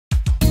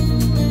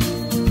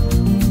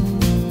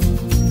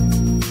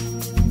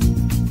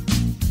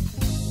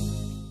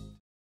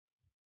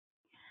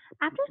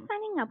After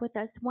signing up with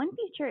us, one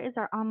feature is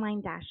our online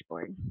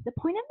dashboard. The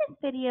point of this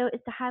video is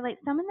to highlight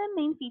some of the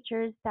main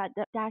features that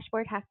the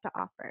dashboard has to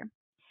offer.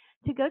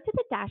 To go to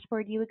the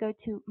dashboard, you would go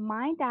to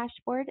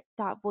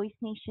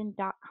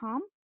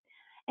mydashboard.voicenation.com,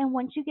 and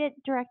once you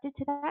get directed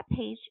to that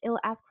page, it will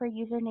ask for a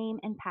username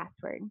and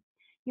password.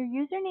 Your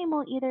username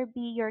will either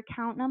be your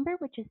account number,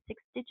 which is 6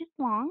 digits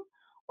long,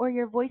 or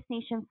your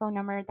VoiceNation phone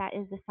number that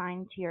is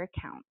assigned to your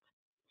account.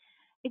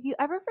 If you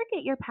ever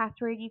forget your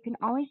password, you can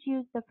always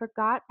use the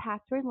forgot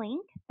password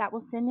link that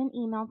will send an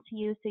email to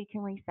you so you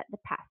can reset the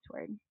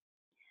password.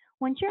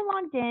 Once you're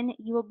logged in,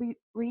 you will be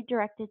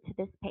redirected to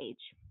this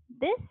page.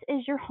 This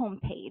is your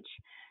home page.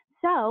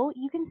 So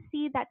you can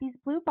see that these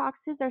blue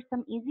boxes are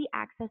some easy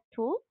access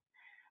tools.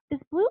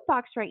 This blue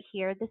box right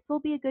here, this will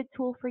be a good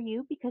tool for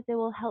you because it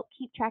will help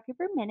keep track of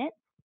your minutes.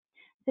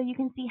 So you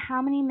can see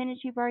how many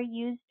minutes you've already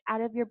used out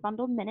of your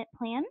bundled minute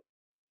plan.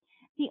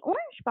 The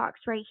orange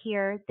box right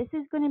here, this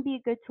is going to be a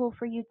good tool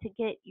for you to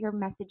get your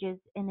messages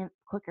in a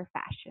quicker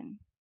fashion.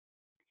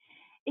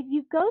 If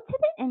you go to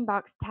the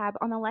inbox tab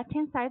on the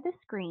left-hand side of the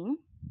screen,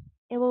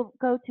 it will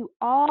go to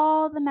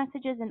all the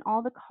messages and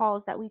all the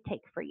calls that we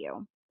take for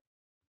you.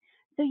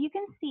 So you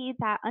can see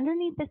that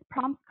underneath this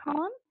prompts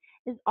column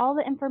is all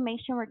the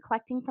information we're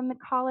collecting from the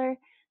caller.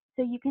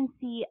 So you can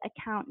see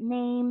account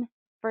name,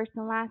 first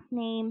and last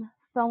name,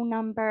 phone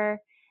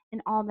number,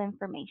 and all the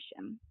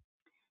information.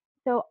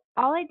 So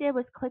all I did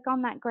was click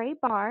on that gray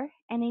bar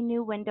and a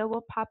new window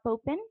will pop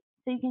open.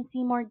 So you can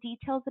see more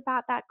details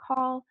about that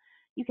call.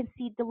 You can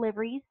see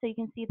deliveries, so you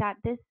can see that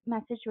this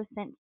message was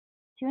sent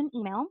to an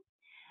email.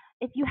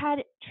 If you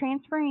had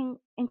transferring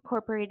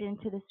incorporated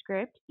into the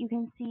script, you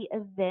can see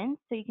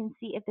events, so you can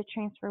see if the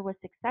transfer was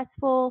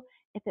successful,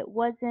 if it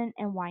wasn't,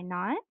 and why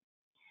not.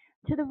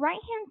 To the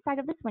right-hand side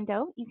of this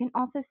window, you can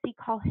also see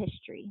call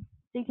history.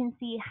 So you can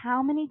see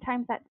how many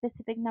times that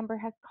specific number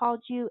has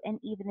called you and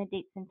even the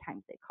dates and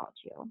times they called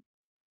you.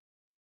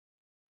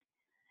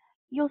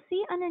 You'll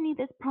see underneath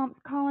this prompts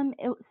column,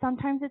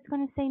 sometimes it's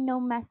going to say no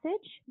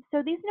message.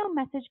 So these no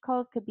message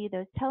calls could be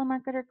those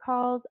telemarketer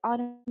calls,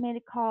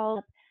 automated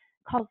calls,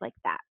 calls like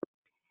that.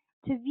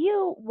 To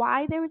view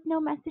why there was no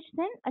message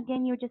sent,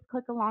 again, you would just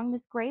click along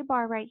this gray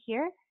bar right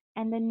here,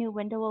 and the new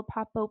window will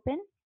pop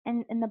open.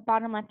 And in the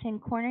bottom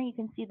left-hand corner, you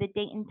can see the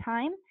date and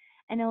time,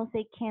 and it will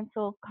say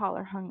cancel, call,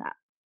 or hung up.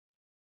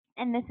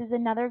 And this is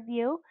another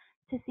view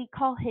to see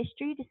call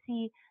history, to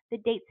see the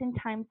dates and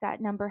times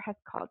that number has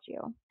called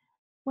you.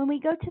 When we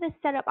go to the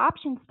Setup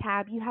Options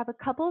tab, you have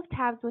a couple of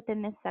tabs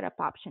within this Setup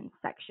Options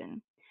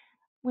section.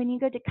 When you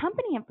go to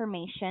Company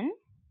Information,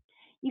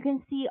 you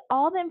can see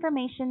all the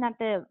information that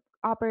the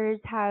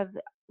operators have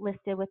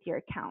listed with your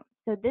account.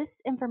 So this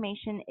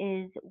information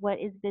is what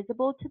is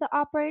visible to the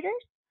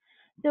operators.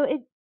 So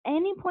if at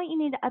any point you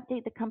need to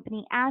update the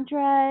company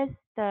address,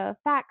 the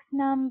fax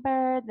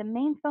number, the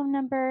main phone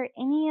number,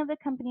 any of the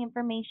company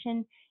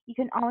information, you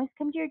can always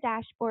come to your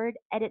dashboard,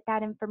 edit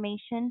that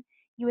information.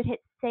 You would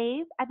hit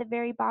save at the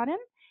very bottom,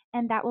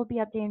 and that will be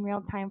updated in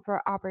real time for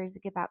our operators to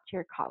give out to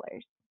your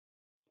callers.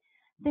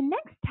 The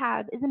next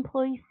tab is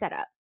Employee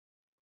Setup.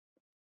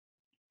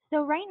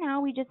 So right now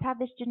we just have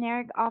this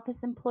generic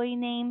office employee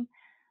name.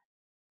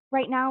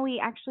 Right now we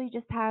actually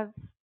just have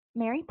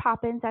Mary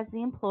Poppins as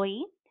the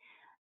employee.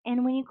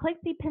 And when you click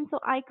the pencil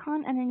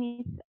icon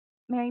underneath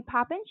Mary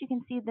Poppins, you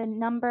can see the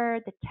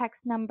number, the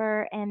text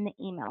number, and the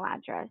email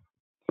address.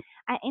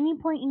 At any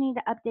point you need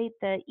to update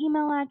the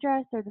email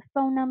address or the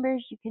phone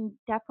numbers, you can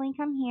definitely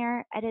come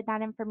here, edit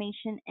that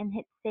information, and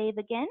hit save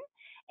again,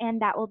 and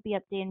that will be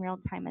updated in real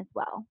time as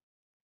well.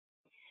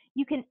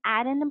 You can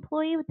add an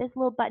employee with this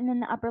little button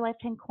in the upper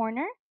left-hand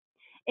corner.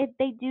 If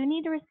they do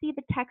need to receive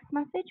a text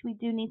message, we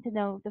do need to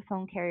know the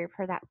phone carrier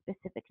for that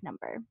specific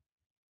number.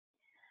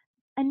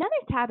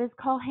 Another tab is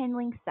Call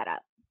Handling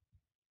Setup.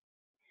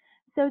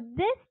 So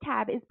this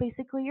tab is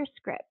basically your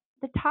script.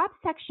 The top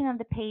section of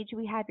the page,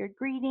 we have your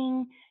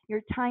greeting,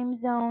 your time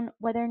zone,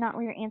 whether or not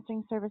we're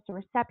answering service or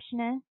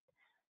receptionist.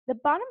 The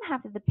bottom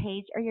half of the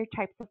page are your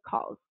types of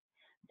calls.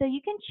 So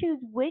you can choose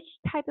which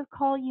type of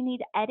call you need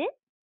to edit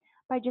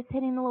by just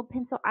hitting the little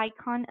pencil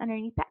icon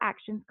underneath the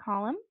actions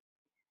column.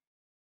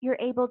 You're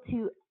able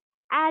to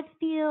add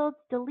fields,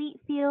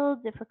 delete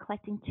fields if we're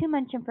collecting too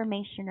much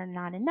information or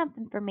not enough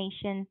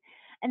information.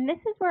 And this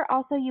is where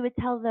also you would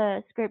tell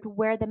the script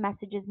where the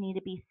messages need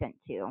to be sent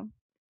to.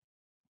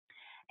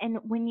 And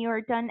when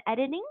you're done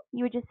editing,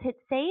 you would just hit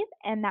save,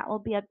 and that will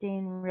be updated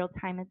in real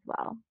time as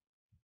well.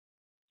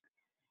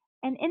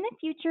 And in the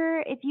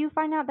future, if you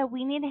find out that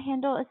we need to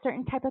handle a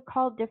certain type of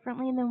call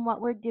differently than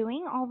what we're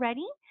doing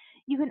already,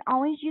 you can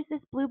always use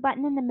this blue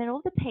button in the middle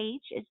of the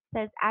page. It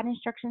says add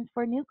instructions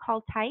for a new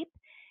call type.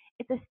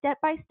 It's a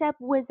step-by-step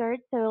wizard,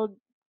 so it'll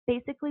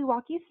basically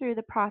walk you through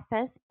the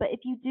process. But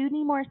if you do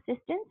need more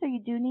assistance or you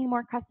do need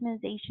more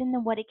customization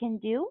than what it can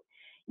do,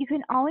 you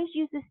can always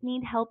use this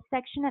need help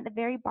section at the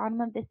very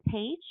bottom of this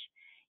page.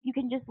 You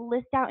can just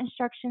list out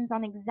instructions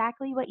on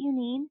exactly what you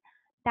need.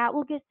 That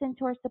will get sent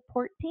to our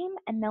support team,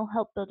 and they'll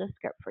help build a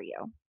script for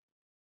you.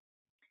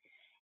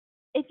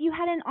 If you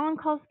had an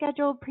on-call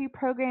schedule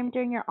pre-programmed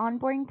during your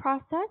onboarding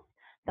process,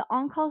 The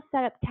on-call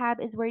setup tab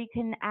is where you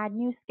can add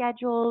new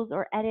schedules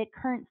or edit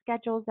current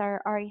schedules that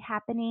are already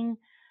happening.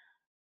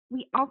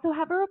 We also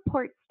have a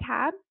reports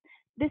tab.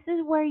 This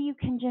is where you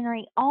can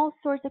generate all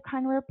sorts of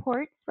kind of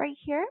reports right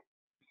here.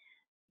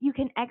 You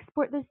can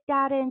export this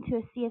data into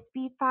a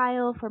CSV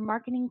file for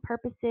marketing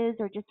purposes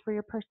or just for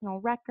your personal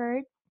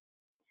records.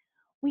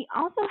 We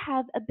also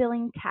have a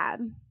billing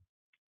tab.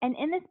 And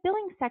in this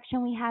billing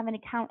section, we have an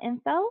account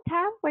info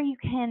tab where you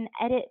can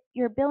edit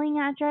your billing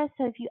address.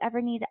 So if you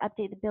ever need to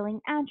update the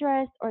billing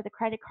address or the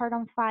credit card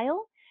on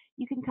file,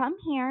 you can come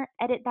here,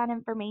 edit that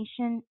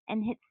information,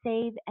 and hit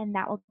save, and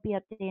that will be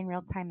updated in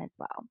real time as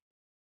well.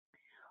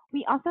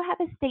 We also have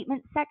a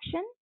statement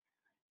section.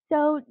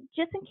 So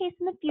just in case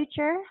in the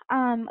future,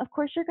 of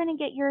course, you're going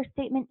to get your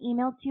statement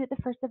emailed to you at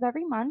the first of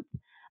every month.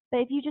 But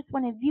if you just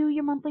want to view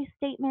your monthly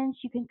statements,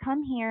 you can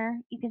come here.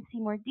 You can see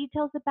more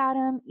details about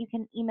them. You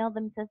can email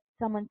them to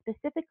someone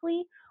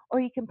specifically, or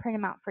you can print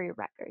them out for your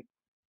records.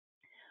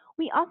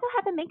 We also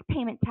have a Make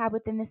Payment tab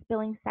within this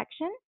billing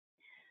section.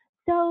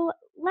 So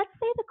let's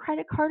say the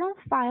credit card on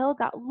file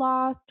got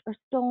lost or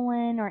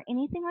stolen or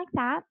anything like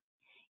that.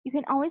 You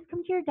can always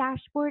come to your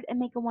dashboard and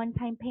make a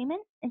one-time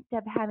payment instead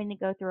of having to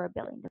go through our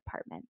billing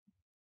department.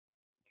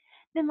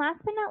 Then last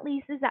but not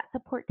least is that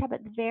support tab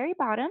at the very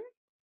bottom.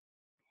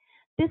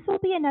 This will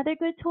be another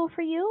good tool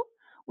for you.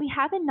 We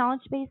have a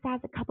knowledge base that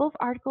has a couple of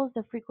articles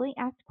of frequently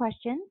asked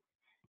questions.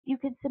 You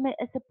can submit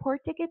a support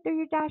ticket through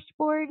your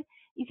dashboard.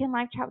 You can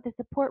live chat with a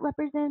support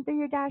representative through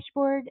your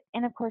dashboard.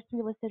 And of course,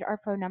 we listed our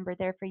phone number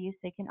there for you so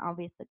you can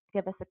obviously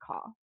give us a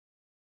call.